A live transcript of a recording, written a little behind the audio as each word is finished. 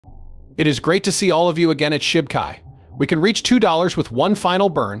It is great to see all of you again at Shibkai. We can reach $2 with one final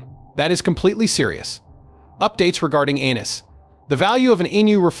burn. That is completely serious. Updates regarding Anus. The value of an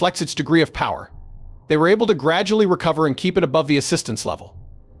Inu reflects its degree of power. They were able to gradually recover and keep it above the assistance level.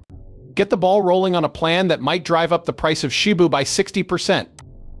 Get the ball rolling on a plan that might drive up the price of Shibu by 60%,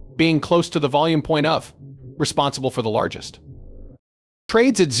 being close to the volume point of, responsible for the largest.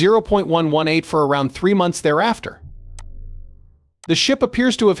 Trades at 0.118 for around 3 months thereafter. The ship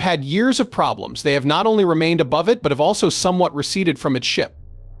appears to have had years of problems. They have not only remained above it, but have also somewhat receded from its ship.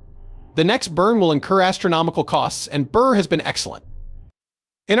 The next burn will incur astronomical costs, and Burr has been excellent.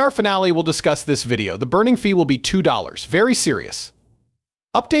 In our finale, we'll discuss this video. The burning fee will be $2. Very serious.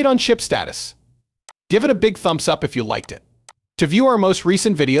 Update on ship status. Give it a big thumbs up if you liked it. To view our most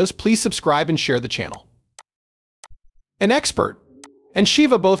recent videos, please subscribe and share the channel. An expert and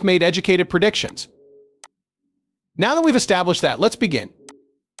Shiva both made educated predictions. Now that we've established that, let's begin.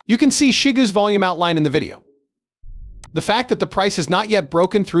 You can see Shigu's volume outline in the video. The fact that the price has not yet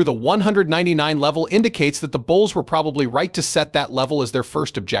broken through the 199 level indicates that the bulls were probably right to set that level as their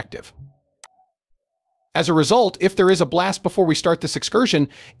first objective. As a result, if there is a blast before we start this excursion,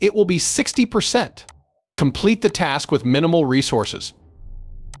 it will be 60%. Complete the task with minimal resources.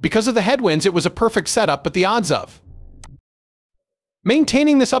 Because of the headwinds, it was a perfect setup, but the odds of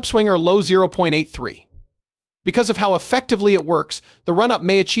maintaining this upswing are low 0.83. Because of how effectively it works, the run-up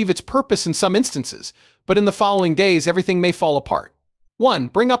may achieve its purpose in some instances, but in the following days, everything may fall apart. 1.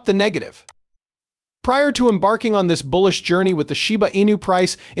 Bring up the negative. Prior to embarking on this bullish journey with the Shiba Inu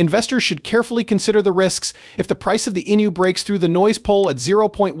price, investors should carefully consider the risks. If the price of the Inu breaks through the noise pole at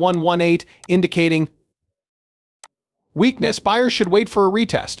 0.118, indicating weakness, buyers should wait for a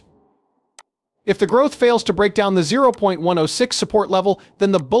retest. If the growth fails to break down the 0.106 support level,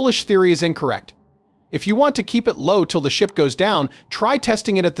 then the bullish theory is incorrect. If you want to keep it low till the ship goes down, try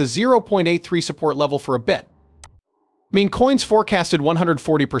testing it at the 0.83 support level for a bit. Meme Coin's forecasted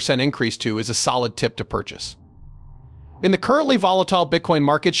 140% increase to is a solid tip to purchase. In the currently volatile Bitcoin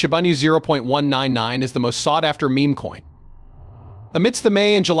market, Shiba Inu 0.199 is the most sought-after meme coin. Amidst the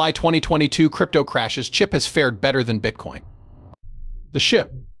May and July 2022 crypto crashes, CHIP has fared better than Bitcoin. The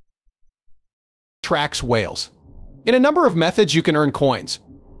ship tracks whales. In a number of methods, you can earn coins.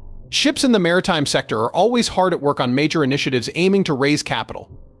 Ships in the maritime sector are always hard at work on major initiatives aiming to raise capital.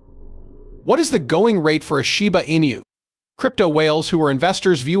 What is the going rate for a Shiba Inu? Crypto whales who are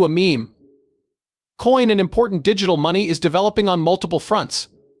investors view a meme coin and important digital money is developing on multiple fronts.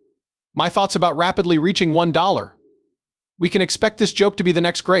 My thoughts about rapidly reaching $1. We can expect this joke to be the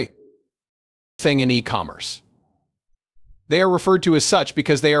next great thing in e-commerce. They are referred to as such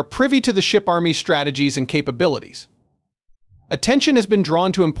because they are privy to the ship army strategies and capabilities. Attention has been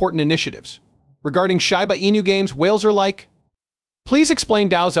drawn to important initiatives. Regarding Shiba Inu games, whales are like, please explain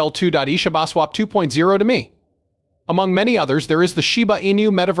DAO's L2.eShibaSwap 2.0 to me. Among many others, there is the Shiba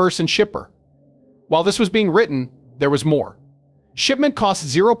Inu Metaverse and Shipper. While this was being written, there was more. Shipment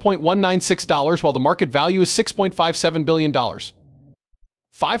costs $0.196 while the market value is $6.57 billion.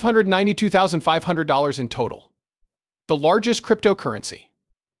 $592,500 in total. The largest cryptocurrency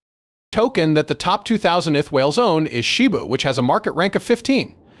token that the top 2,000 ETH whales own is Shiba, which has a market rank of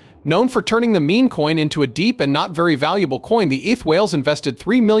 15. Known for turning the meme coin into a deep and not very valuable coin, the ETH whales invested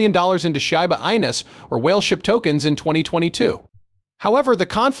 $3 million into Shiba Inu, or whale ship tokens, in 2022. However, the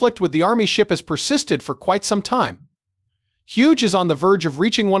conflict with the army ship has persisted for quite some time. Huge is on the verge of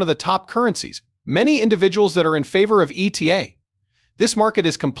reaching one of the top currencies. Many individuals that are in favor of ETA. This market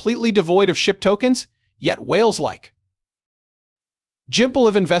is completely devoid of ship tokens, yet whales like Jimple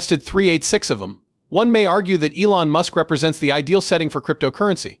have invested 386 of them. One may argue that Elon Musk represents the ideal setting for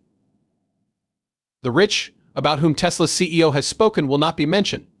cryptocurrency. The rich, about whom Tesla's CEO has spoken, will not be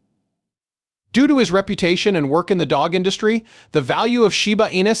mentioned. Due to his reputation and work in the dog industry, the value of Shiba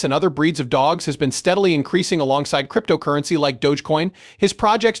Inu and other breeds of dogs has been steadily increasing alongside cryptocurrency like Dogecoin. His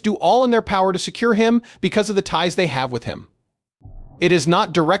projects do all in their power to secure him because of the ties they have with him. It is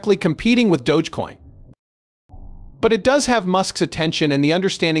not directly competing with Dogecoin, but it does have Musk's attention and the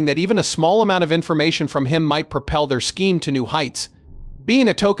understanding that even a small amount of information from him might propel their scheme to new heights. Being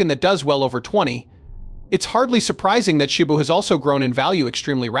a token that does well over 20, it's hardly surprising that Shiba has also grown in value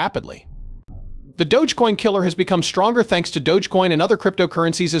extremely rapidly. The Dogecoin killer has become stronger thanks to Dogecoin and other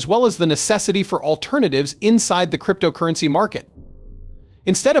cryptocurrencies, as well as the necessity for alternatives inside the cryptocurrency market.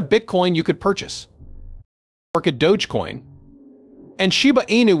 Instead of Bitcoin, you could purchase market Dogecoin, and Shiba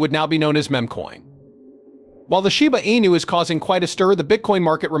Inu would now be known as Memcoin. While the Shiba Inu is causing quite a stir, the Bitcoin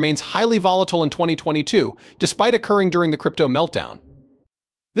market remains highly volatile in 2022, despite occurring during the crypto meltdown.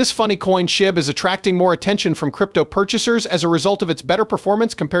 This funny coin SHIB is attracting more attention from crypto purchasers as a result of its better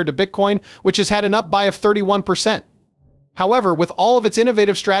performance compared to Bitcoin, which has had an up buy of 31%. However, with all of its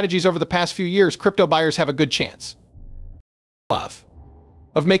innovative strategies over the past few years, crypto buyers have a good chance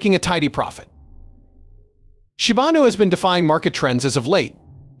of making a tidy profit. Shiba Inu has been defying market trends as of late,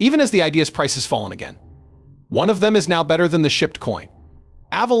 even as the idea's price has fallen again. One of them is now better than the shipped coin.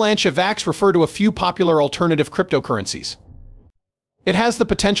 Avalanche AVAX refer to a few popular alternative cryptocurrencies. It has the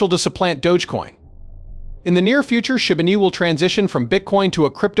potential to supplant Dogecoin. In the near future, Shiba Inu will transition from Bitcoin to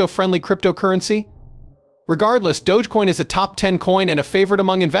a crypto-friendly cryptocurrency. Regardless, Dogecoin is a top 10 coin and a favorite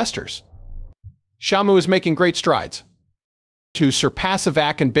among investors. Shiba Inu is making great strides to surpass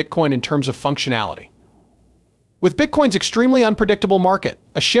AVAX and Bitcoin in terms of functionality. With Bitcoin's extremely unpredictable market,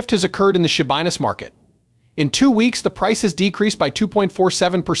 a shift has occurred in the Shiba Inu market. In 2 weeks, the price has decreased by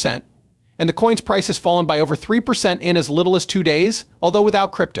 2.47%, and the coin's price has fallen by over 3% in as little as 2 days, although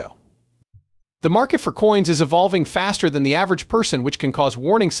without crypto. The market for coins is evolving faster than the average person, which can cause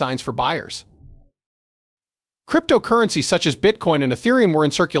warning signs for buyers. Cryptocurrencies such as Bitcoin and Ethereum were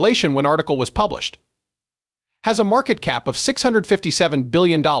in circulation when the article was published. Has a market cap of $657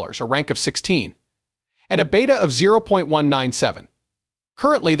 billion, a rank of 16, and a beta of 0.197.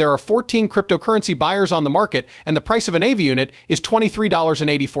 Currently, there are 14 cryptocurrency buyers on the market, and the price of an AV unit is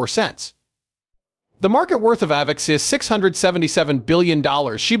 $23.84. The market worth of AVAX is $677 billion.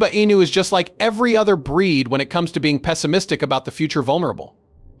 Shiba Inu is just like every other breed when it comes to being pessimistic about the future vulnerable.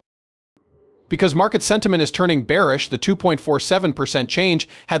 Because market sentiment is turning bearish, the 2.47% change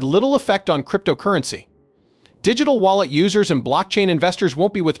had little effect on cryptocurrency. Digital wallet users and blockchain investors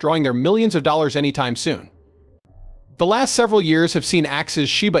won't be withdrawing their millions of dollars anytime soon. The last several years have seen Axe's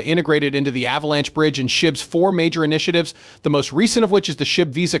Shiba integrated into the Avalanche Bridge and SHIB's 4 major initiatives, the most recent of which is the SHIB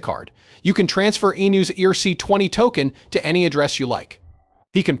Visa card. You can transfer Inu's ERC20 token to any address you like.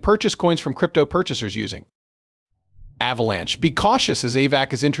 He can purchase coins from crypto purchasers using Avalanche. Be cautious as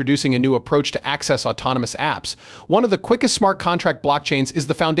AVAX is introducing a new approach to access autonomous apps. One of the quickest smart contract blockchains is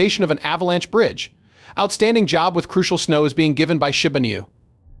the foundation of an Avalanche Bridge. Outstanding job with crucial snow is being given by Shiba Inu.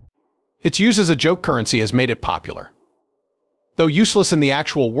 Its use as a joke currency has made it popular. Though useless in the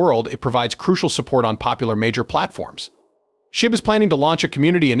actual world, it provides crucial support on popular major platforms. SHIB is planning to launch a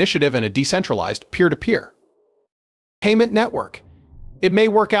community initiative and a decentralized peer-to-peer payment network. It may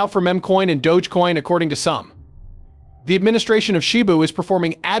work out for memcoin and Dogecoin according to some. The administration of Shiba is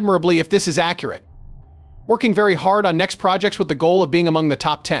performing admirably if this is accurate, working very hard on next projects with the goal of being among the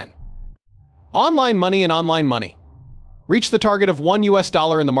top 10. Online money and online money. Reached the target of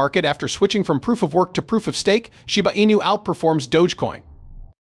 $1 in the market after switching from proof of work to proof of stake. Shiba Inu outperforms Dogecoin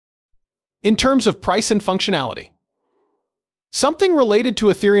in terms of price and functionality. Something related to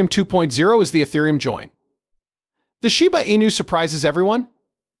Ethereum 2.0 is the Ethereum join. The Shiba Inu surprises everyone.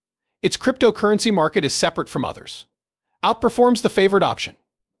 Its cryptocurrency market is separate from others. Outperforms the favored option.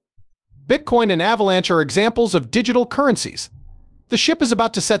 Bitcoin and Avalanche are examples of digital currencies. The ship is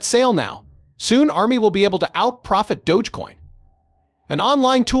about to set sail now. Soon, Army will be able to out-profit Dogecoin. An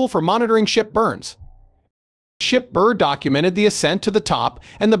online tool for monitoring ship burns. ShipBurn documented the ascent to the top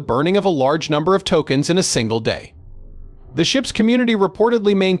and the burning of a large number of tokens in a single day. The ship's community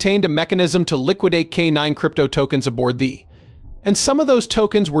reportedly maintained a mechanism to liquidate K9 crypto tokens aboard and some of those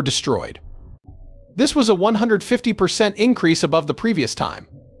tokens were destroyed. This was a 150% increase above the previous time.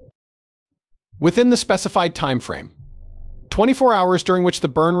 Within the specified time frame, 24 hours during which the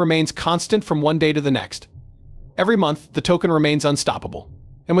burn remains constant from one day to the next. Every month, the token remains unstoppable.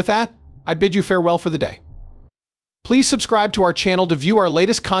 And with that, I bid you farewell for the day. Please subscribe to our channel to view our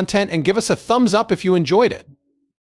latest content and give us a thumbs up if you enjoyed it.